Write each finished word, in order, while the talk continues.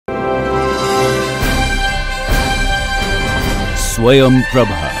Swayam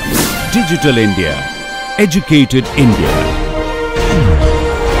Prabha. Digital India. Educated India.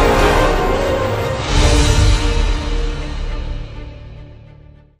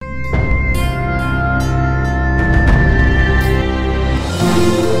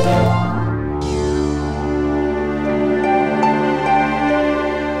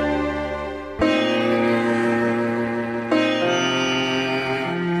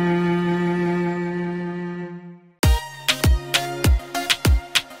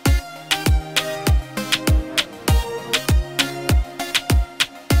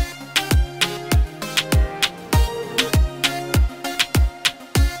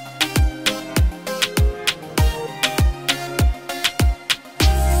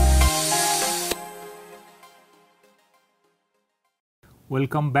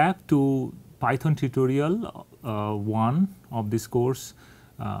 Welcome back to Python tutorial 1 of this course,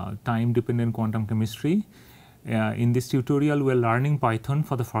 time dependent quantum chemistry. In this tutorial we are learning Python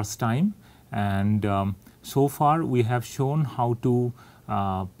for the first time, and so far we have shown how to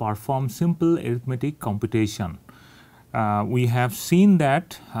perform simple arithmetic computation. We have seen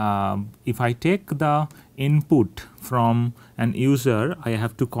that if I take the input from an user, I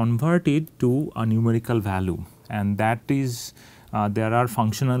have to convert it to a numerical value, and that is there are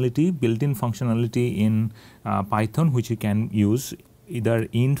functionality, built-in functionality in Python which you can use, either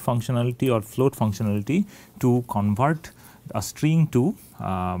int functionality or float functionality, to convert a string to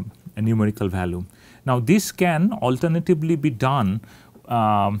a numerical value. Now this can alternatively be done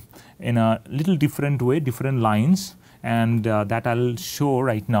in a little different way, different lines, and that I will show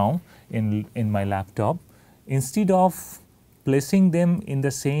right now in my laptop. Instead of placing them in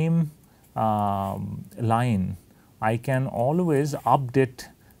the same line, I can always update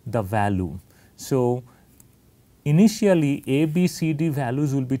the value. So initially A, B, C, D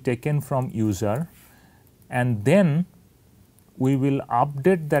values will be taken from user, and then we will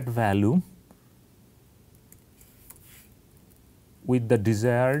update that value with the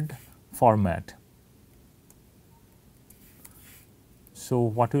desired format. So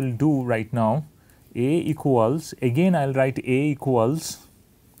what we will do right now, A equals, again I will write A equals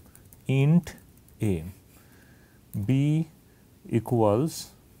int A, B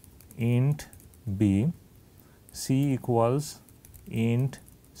equals int B, C equals int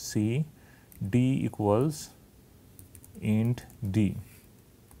C, D equals int D.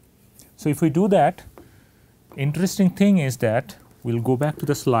 So if we do that, interesting thing is that we will go back to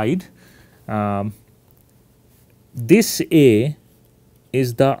the slide. This A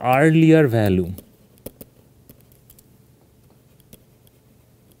is the earlier value,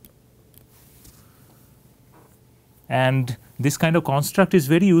 and this kind of construct is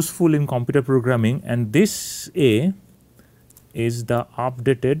very useful in computer programming, and this A is the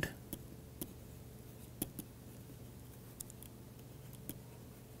updated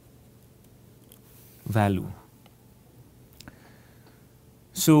value.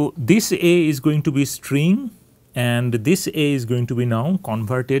 So this A is going to be string, and this A is going to be now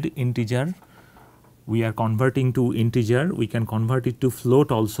converted integer. We are converting to integer, we can convert it to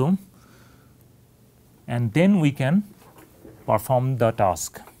float also, and then we can perform the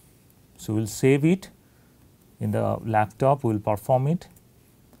task. So we will save it in the laptop, we will perform it.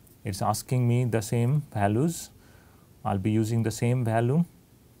 It is asking me the same values, I will be using the same value,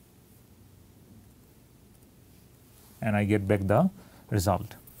 and I get back the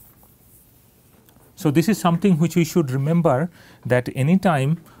result. So this is something which we should remember, that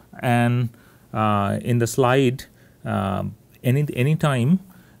anytime, and in the slide anytime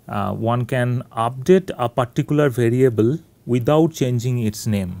one can update a particular variable without changing its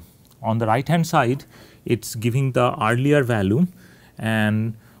name. On the right hand side it is giving the earlier value,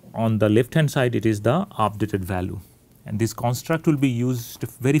 and on the left hand side it is the updated value, and this construct will be used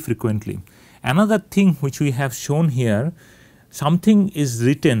very frequently. Another thing which we have shown here, something is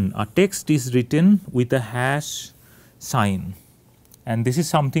written, a text is written with a hash sign, and this is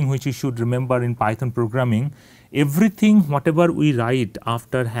something which you should remember in Python programming. Everything whatever we write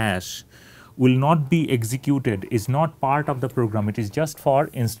after hash will not be executed, is not part of the program, it is just for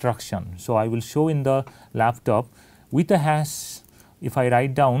instruction. So I will show in the laptop with a hash. If I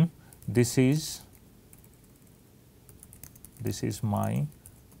write down, this is my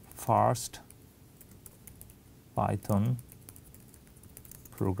first Python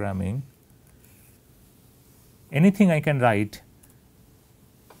programming, anything I can write,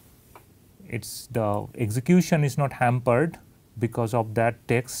 it's the execution is not hampered because of that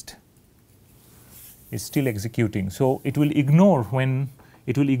text is still executing. So it will ignore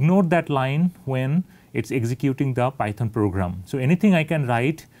that line when it is executing the Python program. So anything I can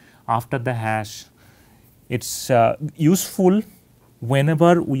write after the hash, it is useful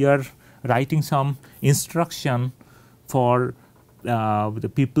whenever we are writing some instruction for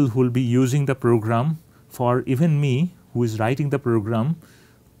the people who will be using the program, for even me who is writing the program,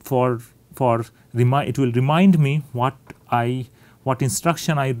 it will remind me what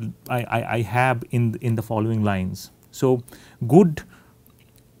instruction I have in the following lines. So, good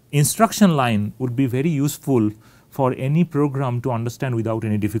instruction line would be very useful for any program to understand without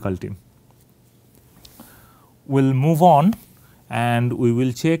any difficulty. We will move on and we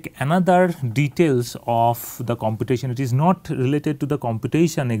will check another details of the computation. It is not related to the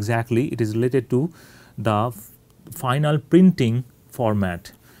computation exactly, it is related to the final printing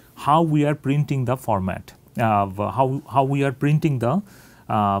format, how we are printing the format, how we are printing the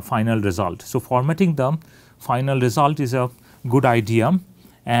final result. So, formatting the final result is a good idea,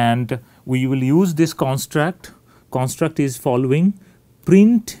 and we will use this construct. Construct is following: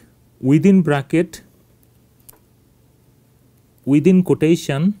 print within bracket, within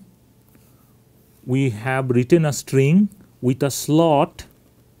quotation we have written a string with a slot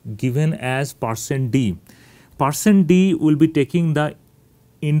given as %d. %d will be taking the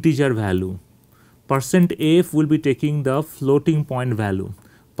integer value, %f will be taking the floating point value,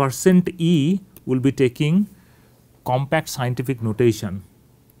 %e will be taking compact scientific notation.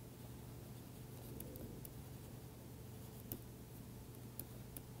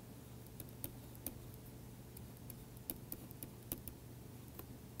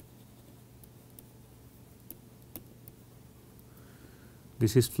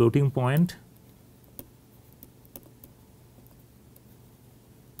 This is floating point,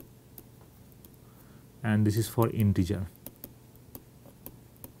 and this is for integer.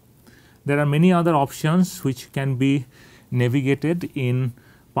 There are many other options which can be navigated in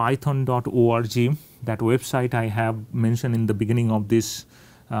python.org, that website I have mentioned in the beginning of this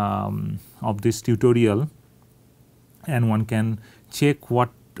tutorial, and one can check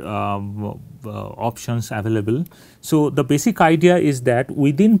what options available. So, the basic idea is that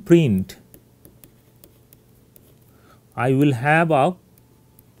within print I will have a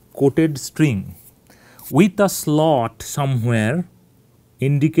quoted string with a slot somewhere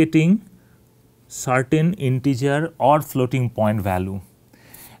indicating certain integer or floating point value,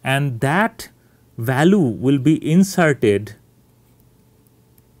 and that value will be inserted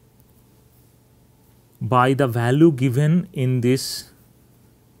by the value given in this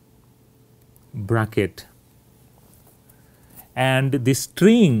bracket, and the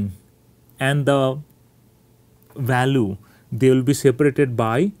string and the value, they will be separated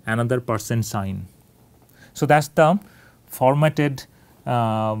by another %sign. So, that is the formatted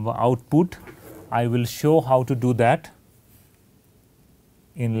output. I will show how to do that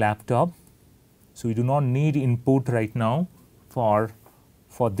in laptop. So, we do not need input right now for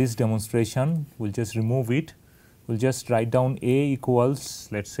this demonstration. We will just remove it. We will just write down A equals,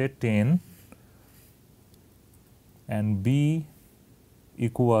 let us say 10, and B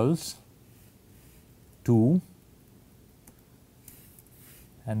equals 2,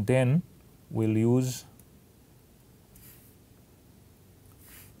 and then we will use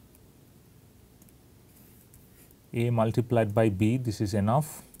A multiplied by B. This is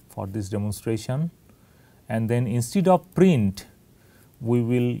enough for this demonstration, and then instead of print we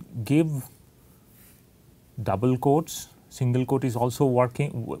will give double quotes. Single quote is also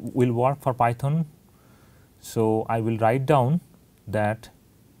will work for Python. So, I will write down that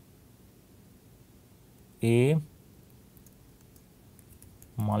A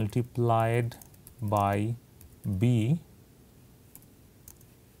multiplied by B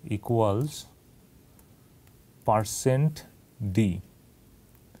equals %d,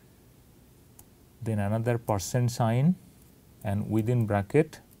 then another %sign, and within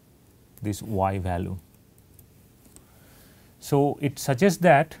bracket this y value. So, it suggests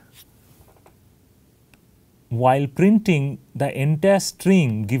that while printing the entire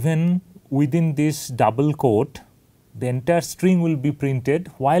string given within this double quote, the entire string will be printed.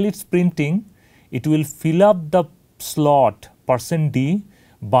 While it is printing, it will fill up the slot %d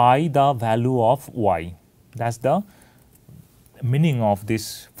by the value of y. That is the meaning of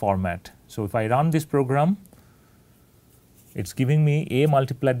this format. So, if I run this program, it is giving me A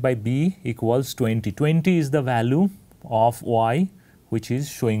multiplied by B equals 20. 20 is the value of y which is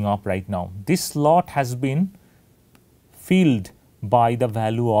showing up right now. This slot has been filled by the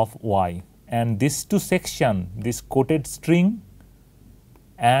value of y, and this two section, this quoted string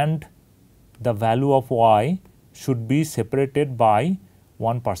and the value of y should be separated by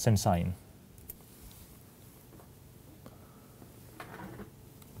one %sign.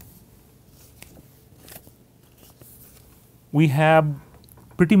 We have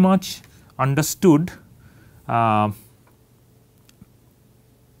pretty much understood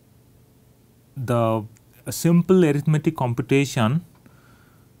the simple arithmetic computation,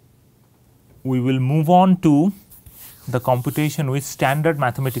 we will move on to the computation with standard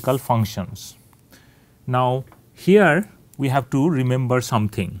mathematical functions. Now, here we have to remember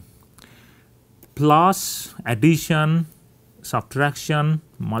something: plus, addition, subtraction,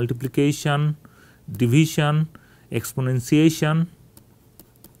 multiplication, division, exponentiation,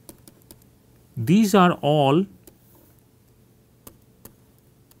 these are all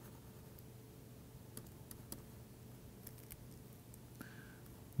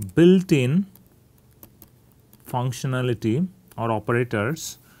built-in functionality or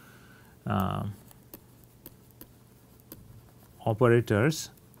operators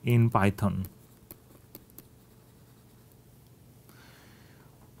in Python.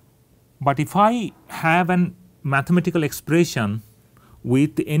 But if I have an mathematical expression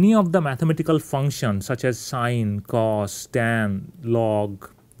with any of the mathematical functions such as sine, cos, tan, log,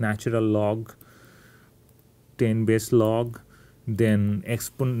 natural log, 10 base log, then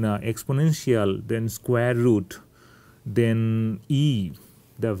exponential, then square root, then e,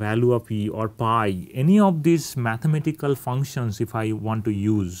 the value of e, or pi, any of these mathematical functions if I want to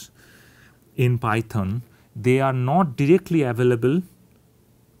use in Python, they are not directly available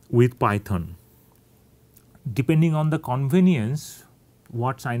with Python. Depending on the convenience,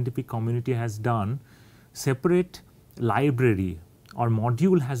 what scientific community has done, separate library or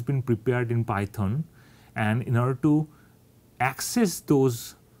module has been prepared in Python, and in order to access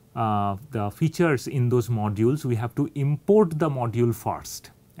those the features in those modules, we have to import the module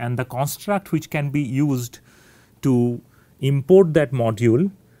first, and the construct which can be used to import that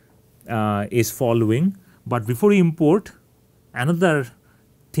module is following. But before you import, another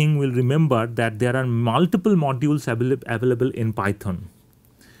thing will remember that there are multiple modules available in Python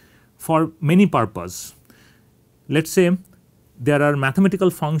for many purposes. Let's say there are mathematical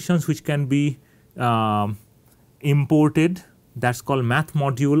functions which can be imported, that's called math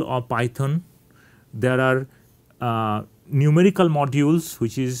module of Python. There are numerical modules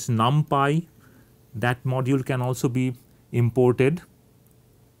which is NumPy, that module can also be imported.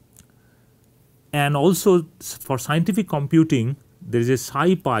 And also for scientific computing there is a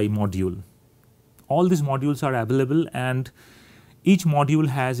SciPy module. All these modules are available and each module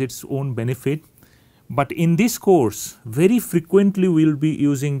has its own benefit. But in this course very frequently we will be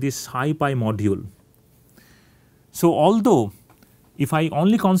using this SciPy module. So although if I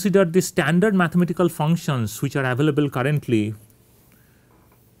only consider the standard mathematical functions which are available currently,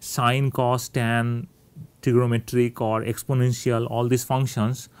 sine, cos, tan, trigonometric or exponential, all these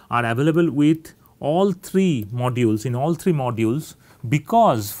functions are available with all three modules, in all three modules,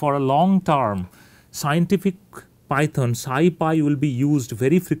 because for a long term scientific Python SciPy will be used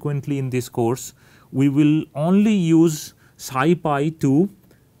very frequently in this course. We will only use SciPy to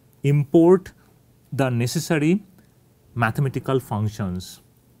import the necessary mathematical functions.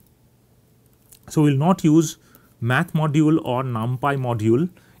 So we will not use math module or NumPy module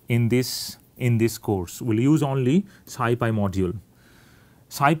in this course. We will use only SciPy module.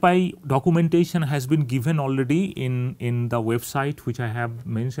 SciPy documentation has been given already in the website which I have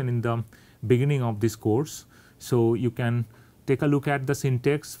mentioned in the beginning of this course. So you can take a look at the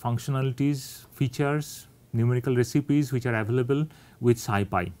syntax, functionalities, features, numerical recipes which are available with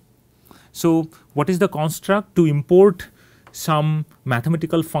SciPy. So what is the construct to import some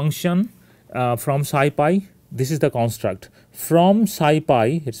mathematical function from SciPy? This is the construct. From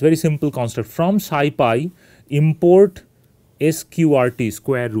SciPy, it's very simple construct. From SciPy, import sqrt,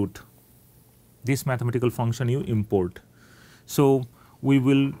 square root. This mathematical function you import. So we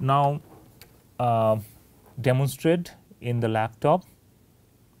will now demonstrate in the laptop.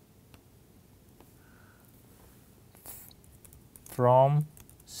 From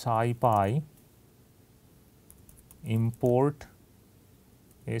SciPy, import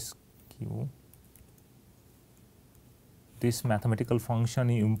sq, this mathematical function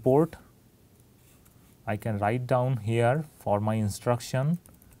you import. I can write down here for my instruction,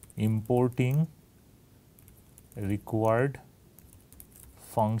 importing required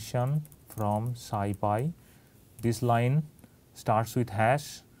function from SciPy. This line starts with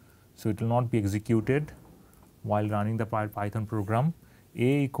hash, so it will not be executed while running the Python program.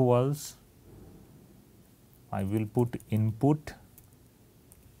 A equals, I will put input,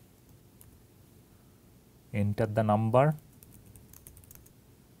 enter the number,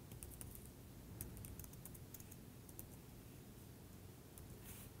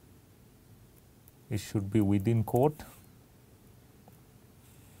 it should be within quote.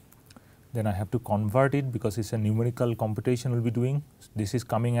 Then I have to convert it because it's a numerical computation we will be doing. This is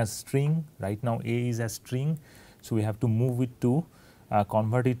coming as string, right now A is a string, so we have to move it to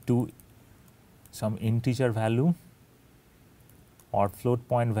convert it to some integer value or float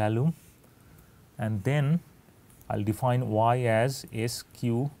point value, and then I will define y as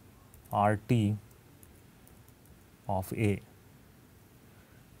sqrt of a,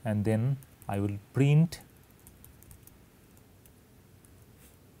 and then I will print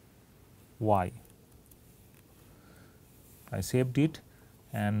y. I saved it,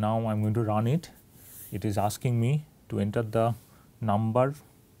 and now I am going to run it. It is asking me to enter the number,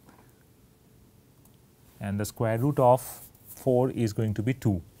 and the square root of 4 is going to be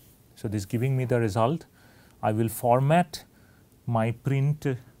 2. So, this is giving me the result. I will format my print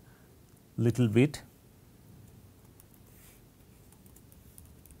little bit.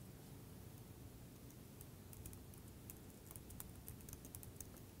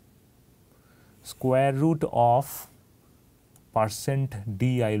 Square root of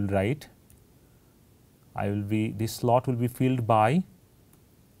 %d I will write. This slot will be filled by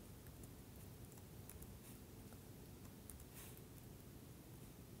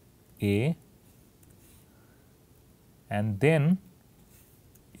a, and then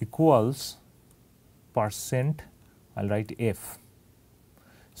equals %, I will write f.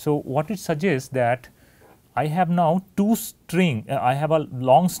 So, what it suggests that I have now two string, I have a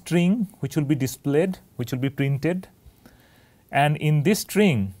long string which will be displayed, which will be printed, and in this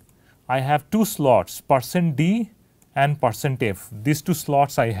string I have two slots, %d and %f. These two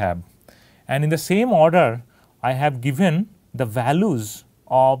slots I have, and in the same order I have given the values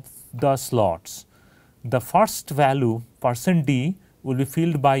of the slots. The first value %d will be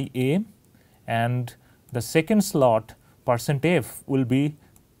filled by a, and the second slot %f will be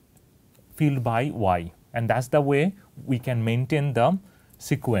filled by y, and that is the way we can maintain the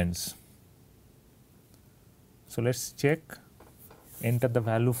sequence. So, let us check, enter the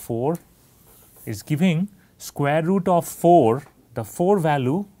value 4, is giving square root of 4, the 4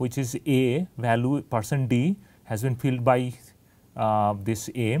 value which is a value %d has been filled by this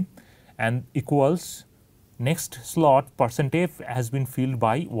a, and equals next slot %f has been filled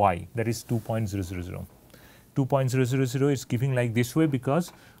by y, that is 2.000. 2.000 is giving like this way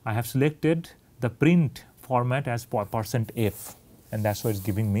because I have selected the print format as %f, and that is why it is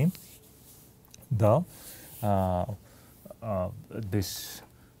giving me the this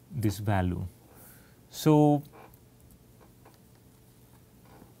value. So,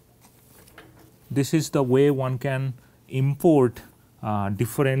 this is the way one can import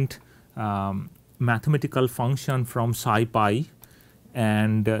different mathematical function from SciPy,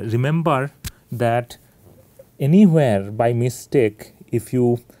 and remember that anywhere by mistake if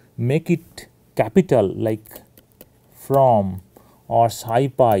you make it capital like from or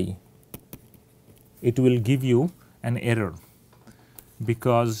SciPy, it will give you an error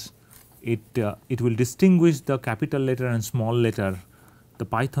because it will distinguish the capital letter and small letter. The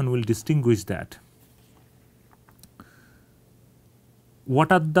Python will distinguish that.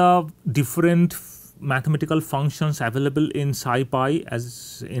 What are the different mathematical functions available in SciPy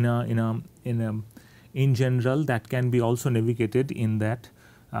as in general that can be also navigated in that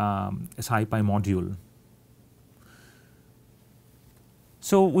SciPy module.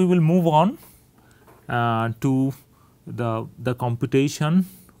 So, we will move on to the computation,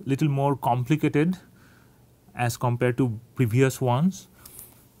 little more complicated as compared to previous ones.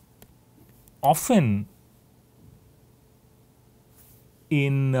 Often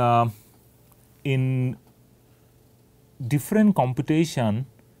in different computation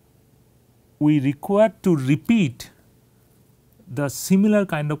we require to repeat the similar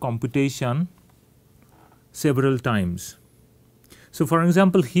kind of computation several times. So, for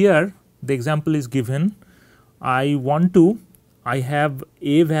example, here the example is given. I have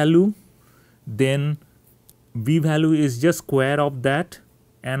a value, then b value is just square of that,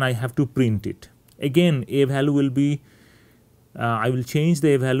 and I have to print it. Again, a value will be I will change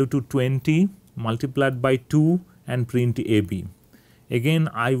the a value to 20 multiplied by 2 and print ab. Again,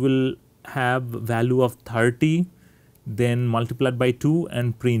 I will have value of 30, then multiplied by 2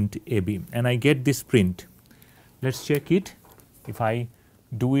 and print ab, and I get this print. Let us check it. If I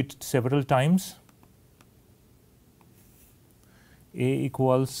do it several times, a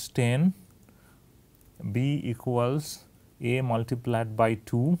equals 10, b equals a multiplied by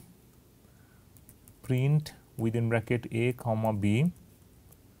 2, print within bracket a comma b,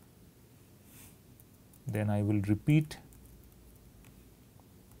 then I will repeat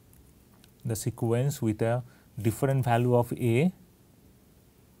the sequence with a different value of a,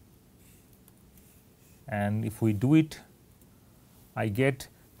 and if we do it, I get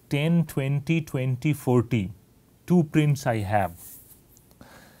 10, 20, 20, 40, 2 prints I have,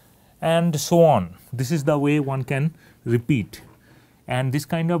 and so on. This is the way one can repeat. And this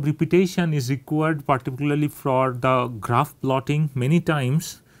kind of repetition is required particularly for the graph plotting. Many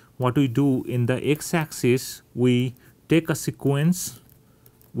times what we do in the x axis, we take a sequence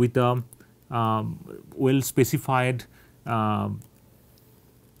with a well specified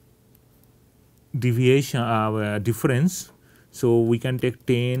deviation difference. So, we can take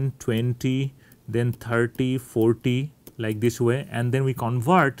 10, 20, then 30, 40 like this way, and then we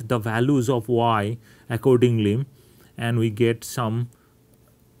convert the values of y accordingly, and we get some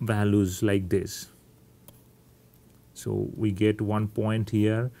values like this. So, we get one point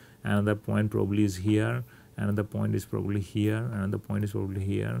here, another point probably is here, another point is probably here, another point is probably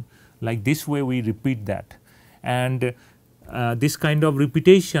here. Like this way we repeat that, and this kind of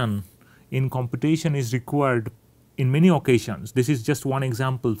repetition in computation is required in many occasions. This is just one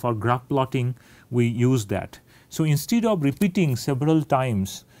example. For graph plotting we use that. So, instead of repeating several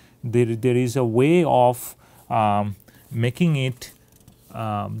times, there is a way of making it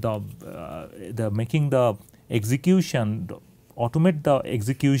making the execution, automate the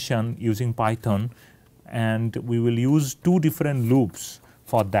execution using Python, and we will use two different loops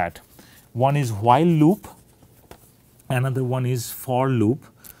for that. One is while loop, another one is for loop.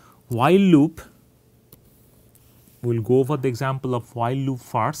 While loop, we will go over the example of while loop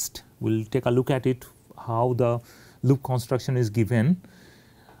first. We will take a look at it, how the loop construction is given.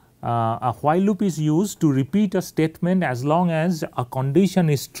 A while loop is used to repeat a statement as long as a condition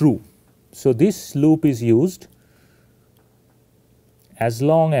is true. So, this loop is used as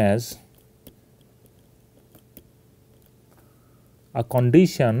long as a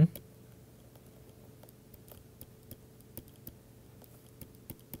condition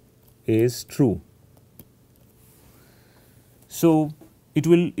is true. So, it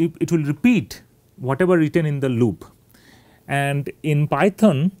will repeat whatever written in the loop, and in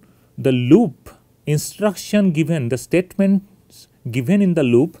Python the loop instruction given, the statements given in the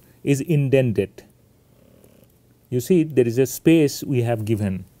loop is indented. You see, there is a space we have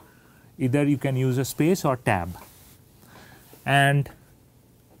given, either you can use a space or tab, and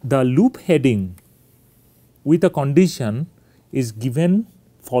the loop heading with a condition is given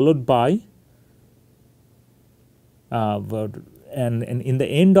followed by and in the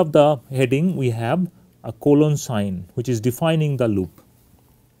end of the heading we have a colon sign which is defining the loop.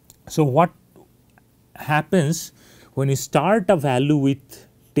 So, what happens when you start a value with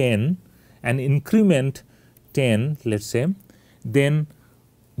 10 and increment 10, let us say, then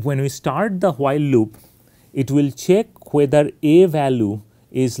when we start the while loop, it will check whether a value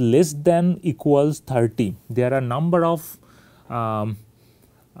is less than equals 30. There are number of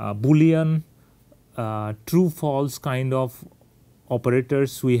Boolean true false kind of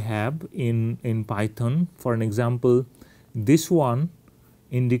operators we have in Python. For an example, this one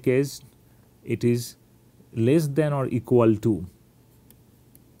indicates it is less than or equal to,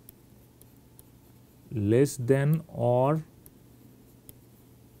 less than or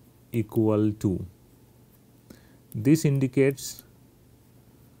equal to. This indicates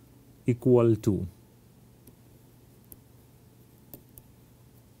equal to.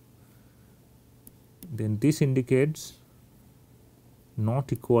 Then this indicates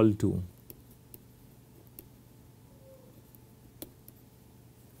not equal to.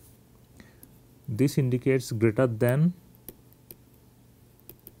 This indicates greater than,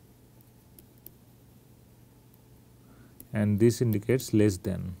 and this indicates less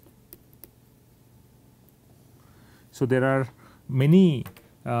than. So, there are many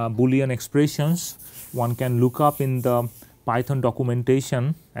Boolean expressions one can look up in the Python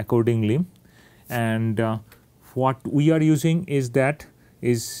documentation accordingly, and what we are using is that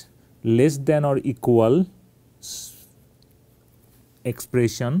is less than or equal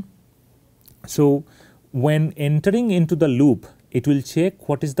expression. So, when entering into the loop, it will check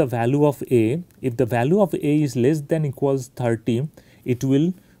what is the value of a. If the value of a is less than equals 30, it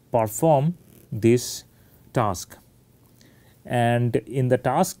will perform this task. And in the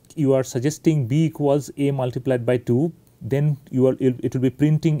task you are suggesting b equals a multiplied by 2, then it will be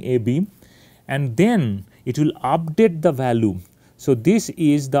printing ab, and then it will update the value. So, this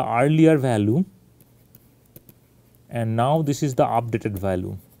is the earlier value, and now this is the updated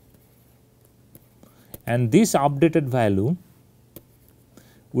value, and this updated value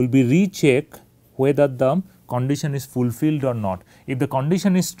will be recheck whether the condition is fulfilled or not. If the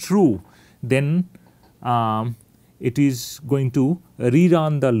condition is true, then it is going to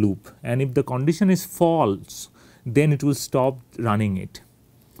rerun the loop, and if the condition is false, then it will stop running it.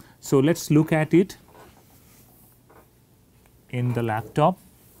 So, let us look at it in the laptop.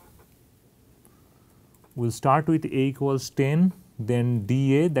 We will start with a equals 10, then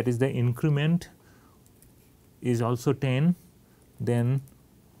dA, that is the increment, is also 10, then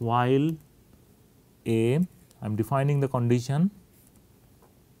while a, I am defining the condition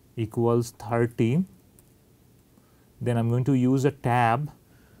equals 30, then I am going to use a tab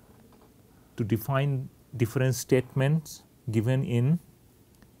to define different statements given in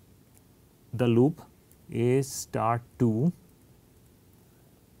the loop a star 2,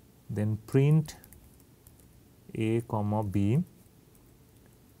 then print a comma b,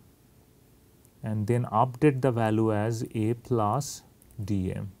 and then update the value as a plus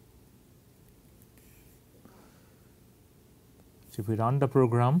dm. So, if we run the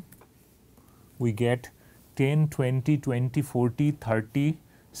program, we get 10, 20, 20, 40, 30,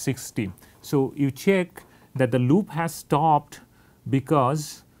 60. So, you check that the loop has stopped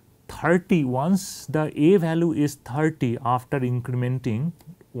because 30, once the a value is 30 after incrementing,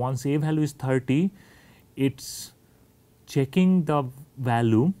 once a value is 30, it is checking the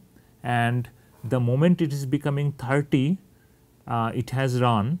value, and the moment it is becoming 30, it has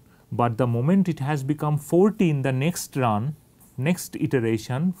run, but the moment it has become 40 in the next run, next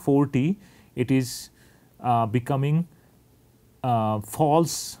iteration 40, it is becoming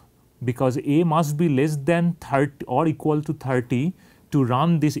false, because a must be less than 30 or equal to 30 to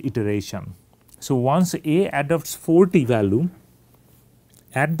run this iteration. So, once a adopts 40 value,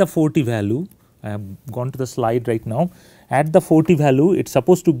 at the 40 value, I have gone to the slide right now, at the 40 value it is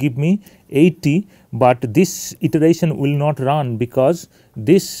supposed to give me 80, but this iteration will not run because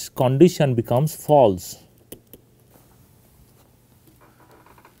this condition becomes false.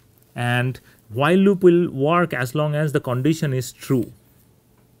 And while loop will work as long as the condition is true.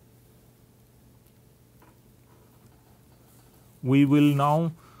 We will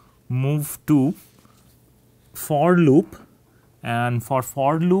now move to for loop, and for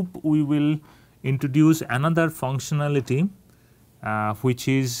loop we will introduce another functionality which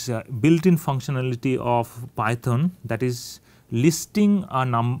is built-in functionality of Python, that is listing a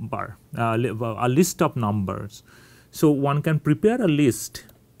number, a list of numbers. So, one can prepare a list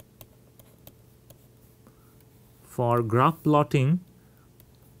for graph plotting.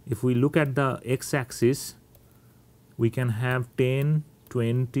 If we look at the x axis, we can have 10,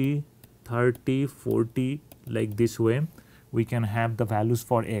 20, 30, 40 like this way. We can have the values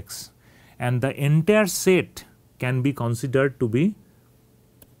for x, and the entire set can be considered to be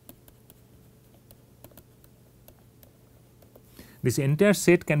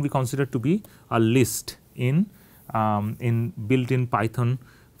a list in built-in Python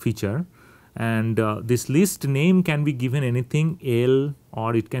feature. And this list name can be given anything L,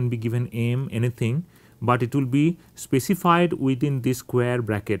 or it can be given M, anything, but it will be specified within this square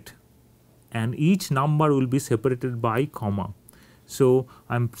bracket, and each number will be separated by comma. So,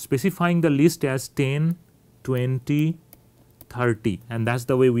 I am specifying the list as 10, 20, 30, and that is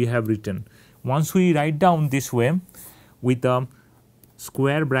the way we have written. Once we write down this way with a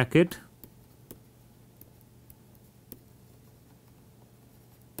square bracket,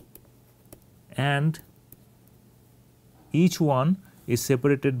 and each one is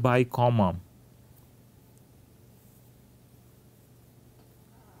separated by comma.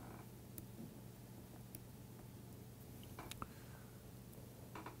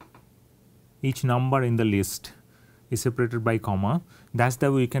 Each number in the list is separated by comma. That is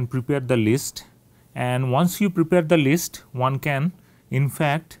the way we can prepare the list, and once you prepare the list, one can in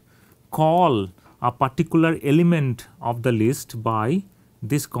fact call a particular element of the list by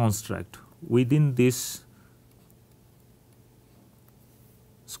this construct within this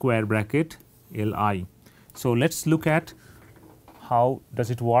square bracket Li. So, let us look at how does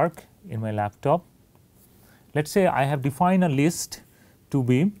it work in my laptop. Let us say I have defined a list to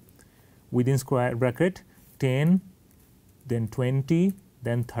be within square bracket 10, then 20,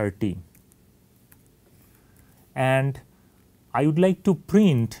 then 30, and I would like to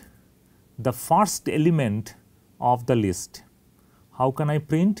print the first element of the list. How can I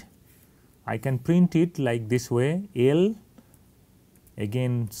print? I can print it like this way: L,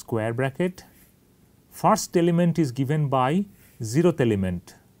 again square bracket, first element is given by 0th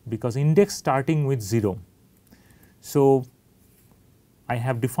element, because index starting with 0. So, I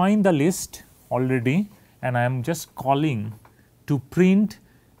have defined the list already, and I am just calling to print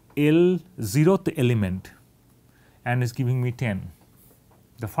L 0th element, and is giving me 10,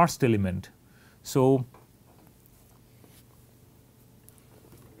 the first element. So,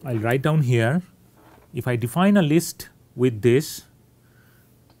 I will write down here, if I define a list with this,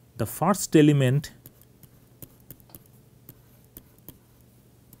 the first element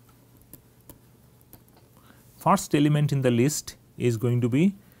in the list is going to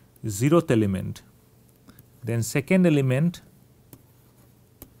be 0th element, then second element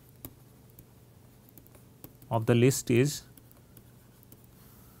of the list is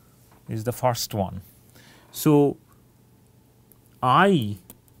is the first one. So, I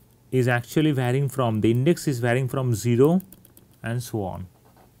is actually varying from, the index is varying from 0 and so on.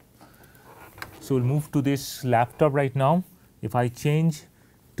 So, we will move to this laptop right now. If I change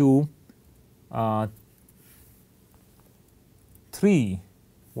to 3,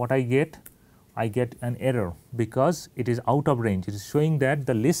 what I get? I get an error because it is out of range. It is showing that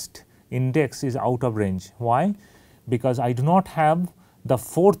the list index is out of range. Why? Because I do not have the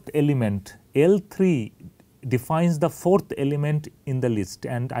fourth element. L3 defines the fourth element in the list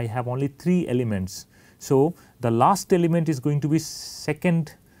and I have only 3 elements. So, the last element is going to be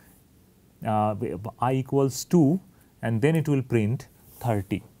second I equals 2 and then it will print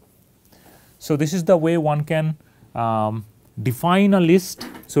 30. So, this is the way one can define a list.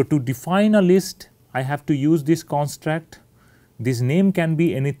 So, to define a list I have to use this construct. This name can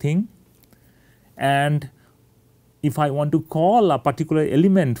be anything, and if I want to call a particular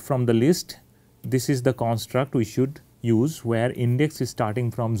element from the list, this is the construct we should use where index is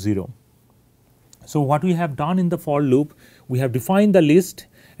starting from 0. So, what we have done in the for loop, we have defined the list,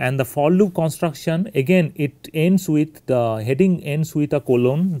 and the for loop construction again it ends with the heading ends with a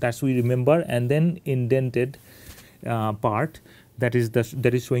colon, that is we remember, and then indented part that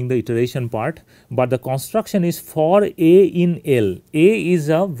is showing the iteration part, but the construction is for a in L. A is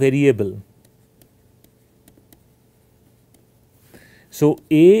a variable. So,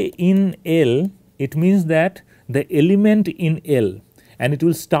 a in L, it means that the element in L and it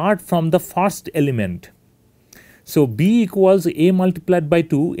will start from the first element. So, b equals a multiplied by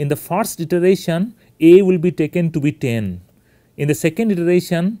 2. In the first iteration a will be taken to be 10, in the second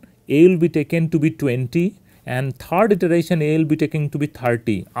iteration a will be taken to be 20, and third iteration a will be taken to be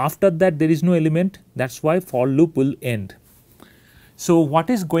 30. After that there is no element, that is why for loop will end. So,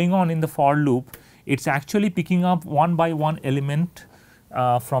 what is going on in the for loop? It is actually picking up one by one element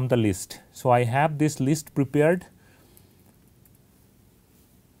from the list. So, I have this list prepared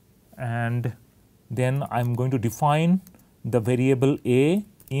and then I am going to define the variable a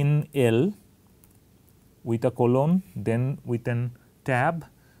in L with a colon, then with an tab,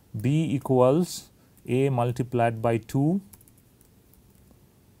 b equals a multiplied by 2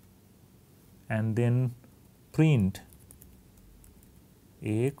 and then print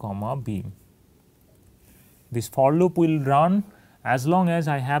a comma b. This for loop will run as long as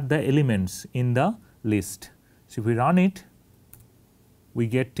I have the elements in the list. So, if we run it, we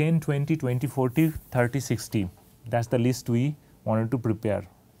get 10, 20, 20, 40, 30, 60. That is the list we wanted to prepare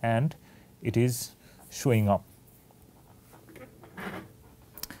and it is showing up.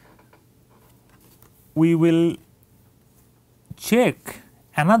 We will check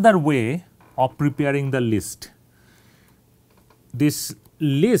another way of preparing the list. This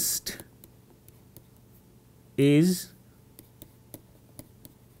list is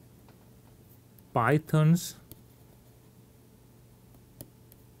Python's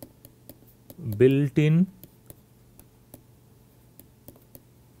built-in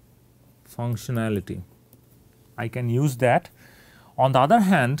functionality. I can use that. On the other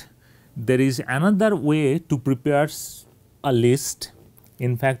hand, there is another way to prepare a list.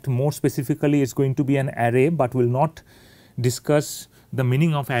 In fact, more specifically it is going to be an array, but we will not discuss the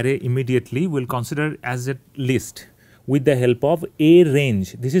meaning of array immediately. We will consider as a list with the help of a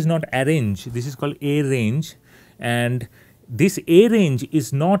range. This is not arrange, this is called a range, and this a range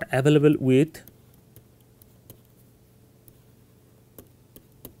is not available with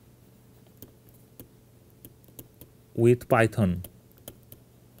Python.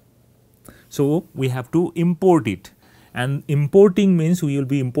 So, we have to import it, and importing means we will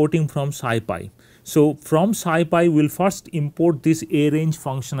be importing from SciPy. So, from SciPy we will first import this a range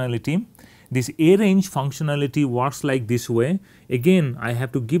functionality. This a range functionality works like this way. Again, I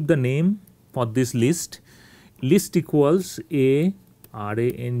have to give the name for this list. List equals a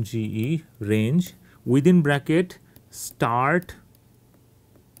range range within bracket start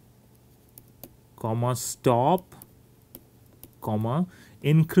comma stop comma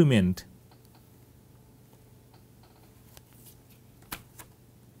increment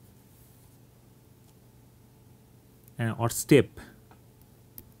or step.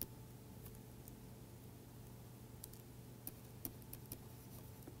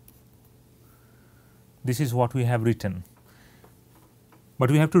 This is what we have written. But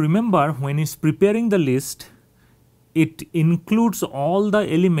we have to remember, when it's preparing the list, it includes all the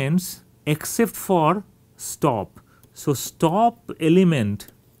elements except for stop. So, stop element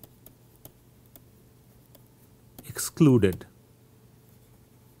excluded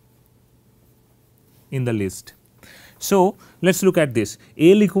in the list. So, let us look at this.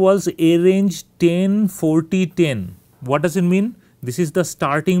 L equals a range 10, 40, 10. What does it mean? this is the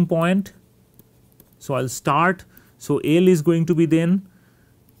starting point. So, I will start. So, L is going to be then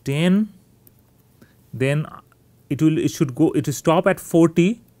 10, then it will stop at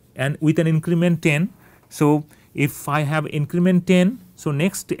 40 and with an increment 10. So, if I have increment 10, so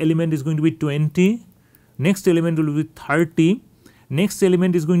next element is going to be 20, next element will be 30, next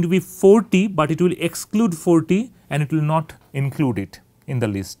element is going to be 40, but it will exclude 40 and it will not include it in the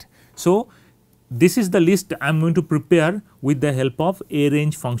list. So, this is the list I am going to prepare with the help of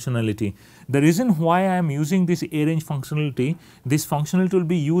arrange functionality. The reason why I am using this arrange functionality, this functionality will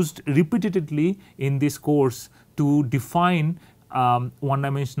be used repeatedly in this course to define one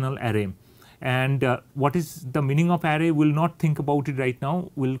dimensional array. And what is the meaning of array? We will not think about it right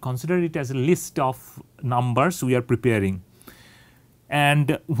now, we will consider it as a list of numbers we are preparing.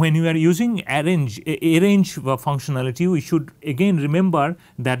 And when you are using arrange functionality, we should again remember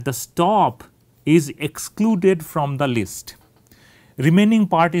that the stop is excluded from the list. Remaining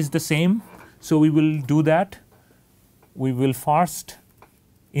part is the same. So, we will do that. We will first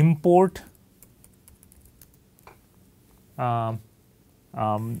import from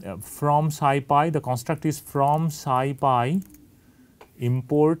SciPy, the construct is from SciPy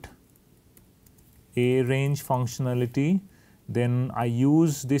import arrange functionality. Then I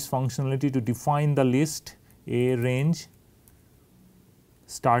use this functionality to define the list arrange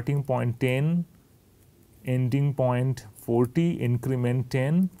starting point 10, ending point 40, increment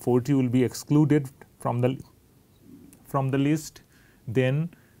 10, 40 will be excluded from the list. Then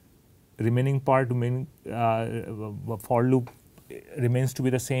remaining part for loop remains to be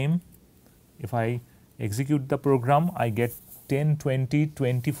the same. If I execute the program, I get 10, 20,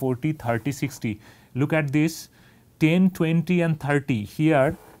 20, 40, 30, 60. Look at this 10, 20 and 30.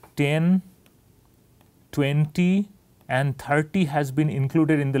 Here 10, 20 and 30 has been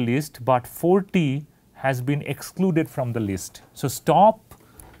included in the list, but 40 has been excluded from the list. So, stop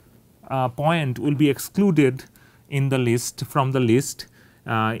point will be excluded in the list from the list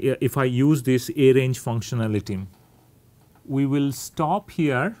if I use this arrange functionality. We will stop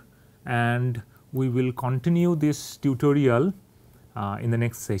here and we will continue this tutorial in the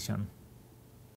next session.